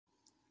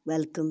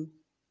Welcome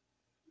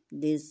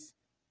this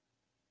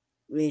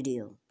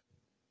video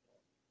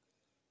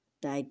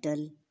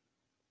title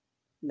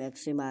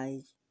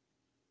maximize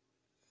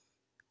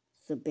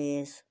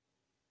space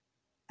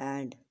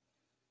and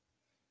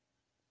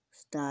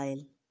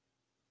style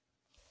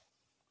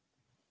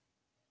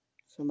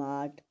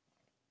smart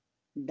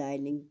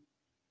dining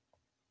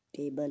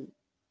table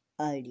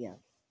idea.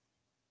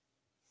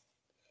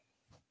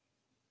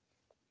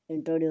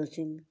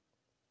 Introducing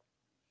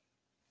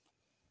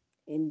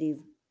in the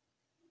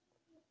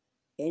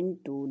in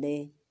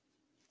today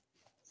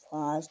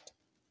fast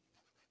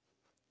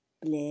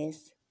place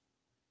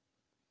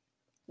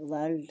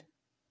world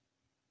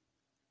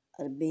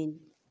urban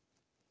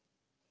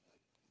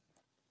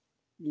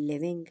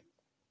living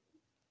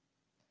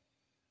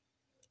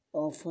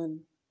often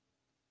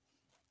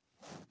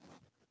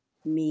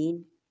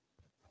mean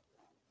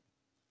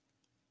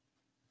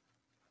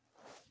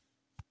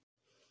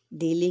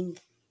dealing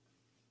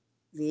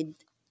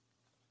with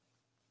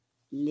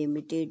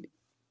limited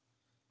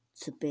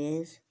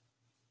space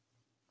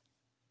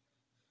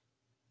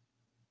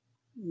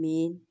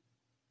mean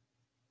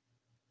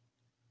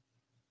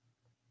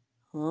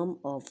home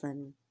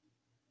often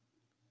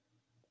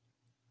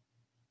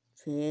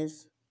face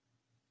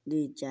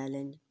the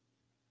challenge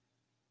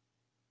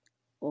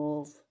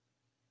of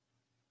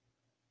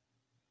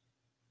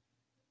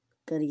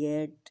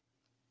create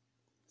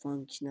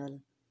functional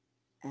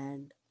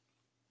and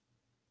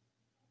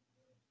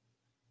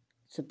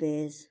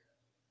space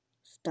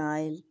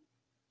style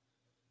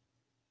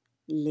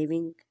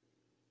living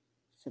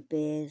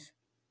space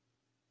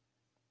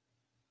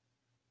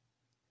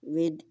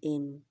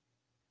within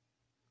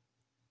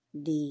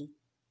the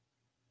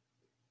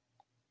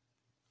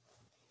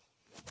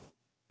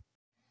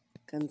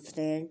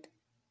constraint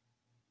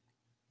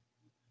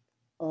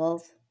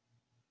of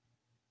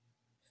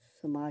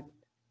smart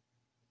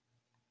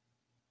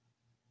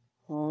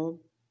home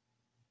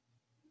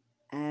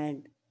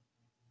and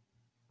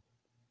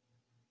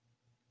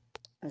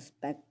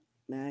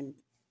aspectment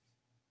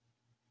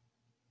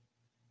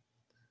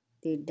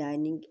the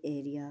dining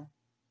area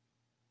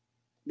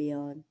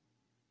beyond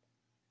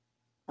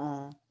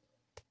a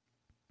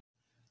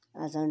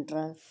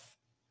central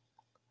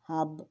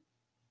hub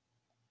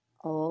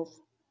of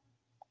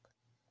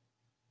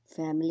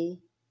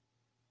family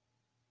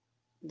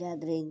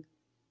gathering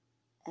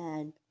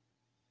and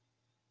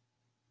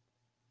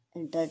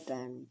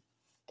entertainment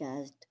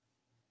guest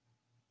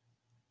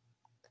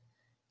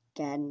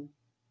can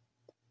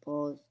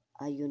pose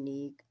a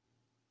unique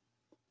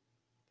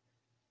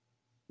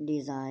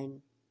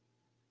design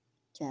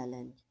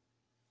challenge.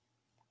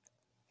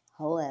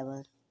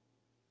 However,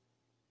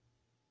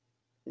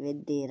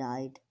 with the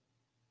right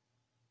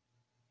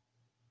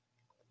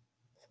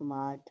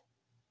smart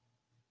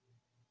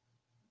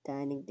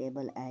dining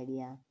table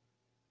idea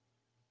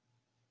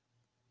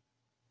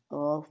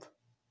of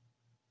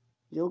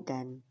you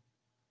can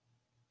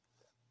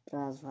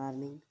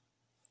transforming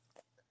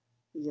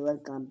your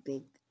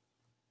compact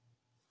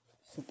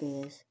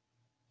space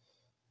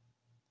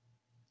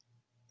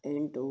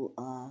into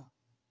a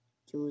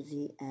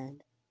choosy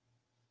and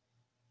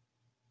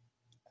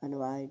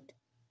unwired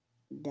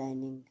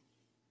dining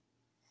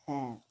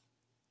hall.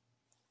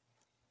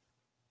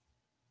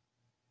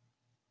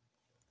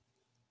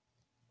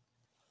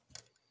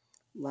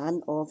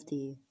 One of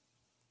the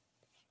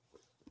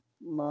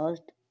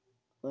most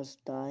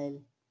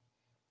versatile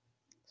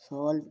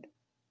solved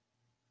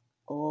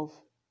of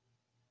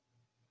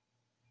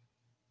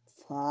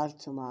far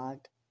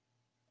smart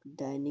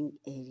dining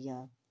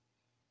area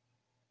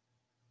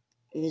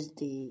is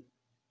the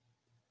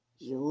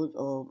use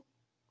of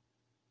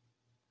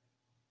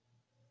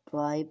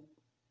tripe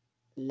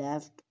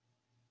left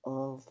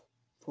of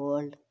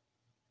fold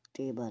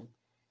table.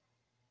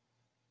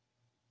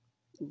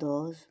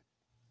 Those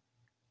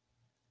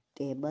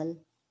table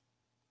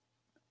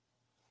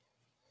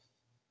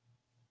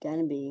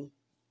can be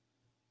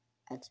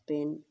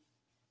expanded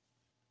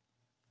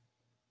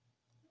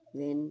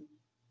when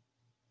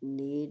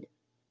need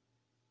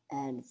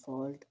and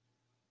fold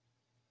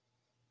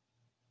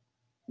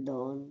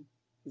down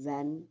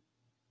when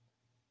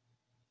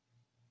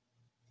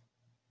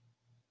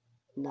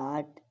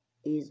not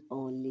is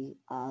only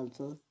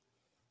also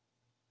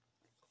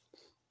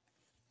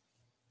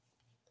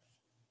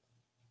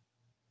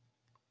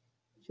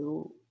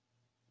you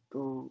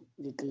to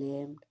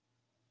reclaim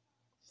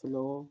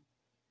flow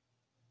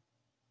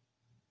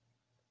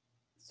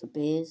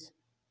space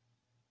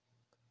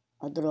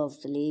other of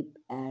sleep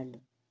and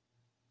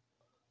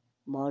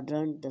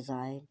modern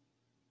design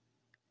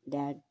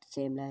that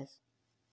seamless